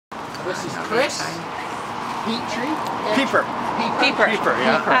This is Chris. Pieper. Pieper.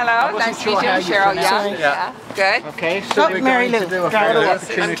 Yeah. Hello, nice to meet you, Cheryl. Yeah. Good. Okay, so we're going to do a photo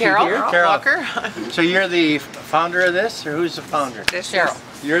opportunity I'm Carol. here. Carol Walker. So you're the founder of this, or who's the founder? This Cheryl.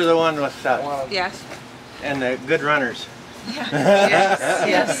 You're the one with Yes. and the good runners.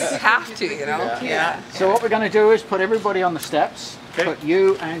 Yes. Have to, you know. Yeah. So what we're going to do is put everybody on the steps. Okay. Put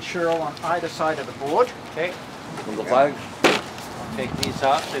you and Cheryl on either side of the board. Okay. From the flag. Take these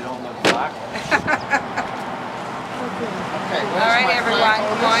off so they don't look black. Okay. All right, everyone,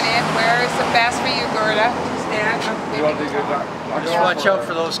 come on in. Where is the best for you, Gerda? Stand. You want to do that? Just watch out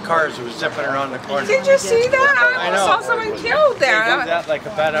for those cars who are zipping around the corner. Did you see that? I know. saw someone killed there. They do that like a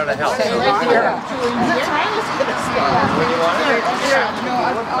bat out of hell.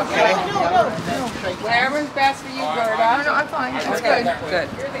 Okay. Wherever's best for you, Gerda. No, I'm fine. Okay, good.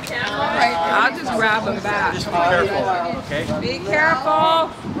 All right, I'll just grab them back. Just be careful, okay? Be careful.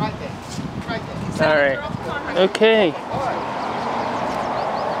 All right. Okay. So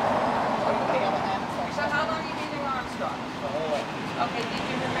how long have you been in Armstrorng? Okay, did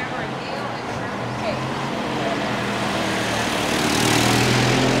you remember a deal and certificate?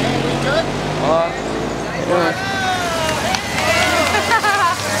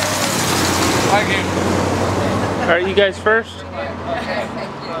 Thank you. All right, you guys first. Okay,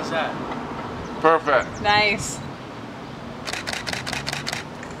 thank you. How's that? Perfect. Nice.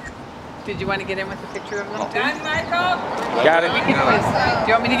 Did you want to get in with a picture of them too? Done, Michael? Got it. Do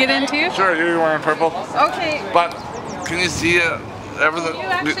you want me to get in too? Sure, you're wearing purple. Okay. But can you see everything? Can you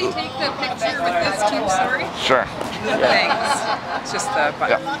actually take the picture with this too, sorry? Sure. Thanks. It's just the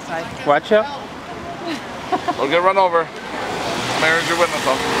button side. Watch out. We'll get run over. Mary's your witness,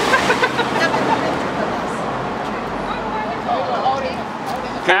 though.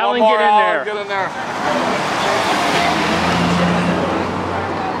 Okay, Alan, one more, get in there. Get in there.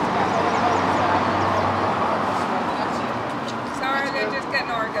 Sorry, they're just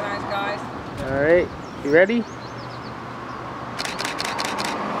getting organized, guys. All right. You ready?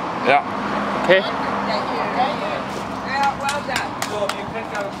 Yeah. Okay. Yeah, well done. So have you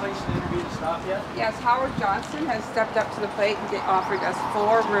picked out a place to interview the staff yet? Yes, Howard Johnson has stepped up to the plate and offered us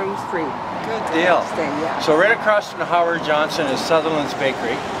 4 rooms free. Good deal. Stay, yeah. So right across from Howard Johnson is Sutherland's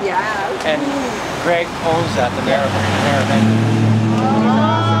Bakery. Yeah. And Greg owns that, the mayor of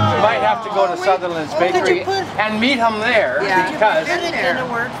You might have to go to Sutherland's Bakery and meet him there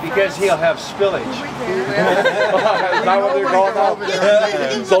because he'll have spillage. Is that what they're called now?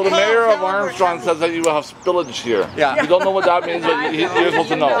 So the mayor of Armstrong says that you will have spillage here. Yeah. You don't know what that means, but you're supposed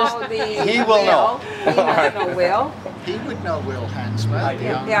to know. He will know. He might know Will. He would know Will Hansma.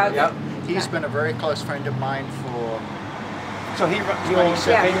 Yeah. He's been a very close friend of mine for So he owns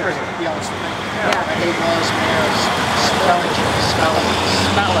the Yeah. bakery. He owns the bakery. And he was mayor's smelling.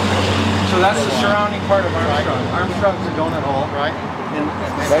 So that's the surrounding part of Armstrong. Armstrong's a donut hole. Right.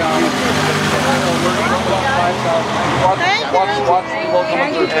 Watch people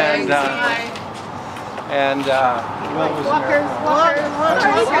coming through. And Will was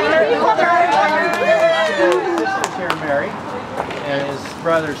his sister's here, Mary, and his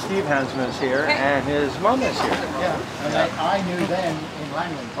brother Steve Hansman is here, and his mom is here. Yeah. And I knew them in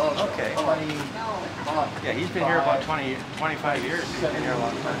Langley. Oh, okay. Yeah, he's been here about 25 years. He's been here a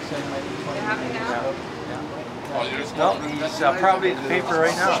long time. No, he's probably at the paper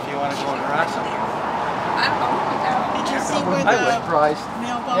right now if you want to go and harass him. Did you see where I would. the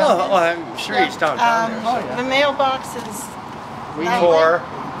mailbox Oh, I'm sure he's downtown there. The mailbox is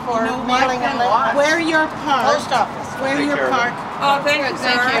For mailing a letter. Where your park. Post office. Where Take your care of park. Oh, thank you,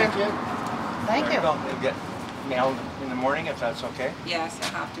 sir. Thank you. Well, they'll get mailed in the morning if that's okay. Yes, I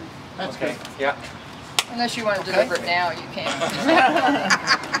have to. That's Okay. good. Yeah. Unless you want to deliver it now, you can.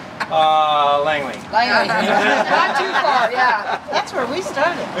 Langley. Langley. Not too far, yeah. That's where we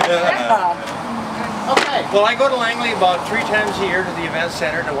started. Okay. Well, I go to Langley about 3 times a year to the event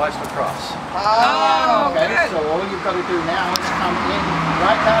center to watch lacrosse. Oh, Okay, good. so all you've got to do now is come in,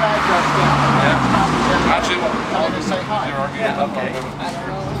 write that address down. Actually, Tell them to say hi. Yeah, okay.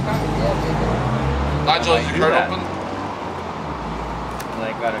 Nigel, is your card open? And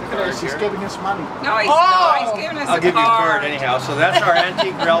I got a card He's here. giving us money. No, he's not. He's giving us I'll a give you a card card. anyhow. So that's our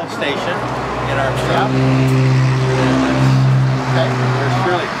antique grill station in Armstrong. Okay. There's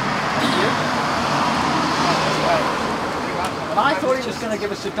Shirley. And I thought he was going to give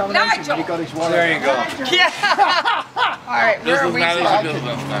us a donation when he got his wallet. There you go. Yeah. All right, where are we? Business man is a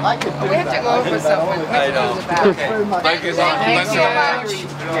business man. I could do We have to that. go over something. We I have to know. go to the bathroom. Okay. Thank you so much. Thanks so much.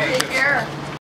 Take care.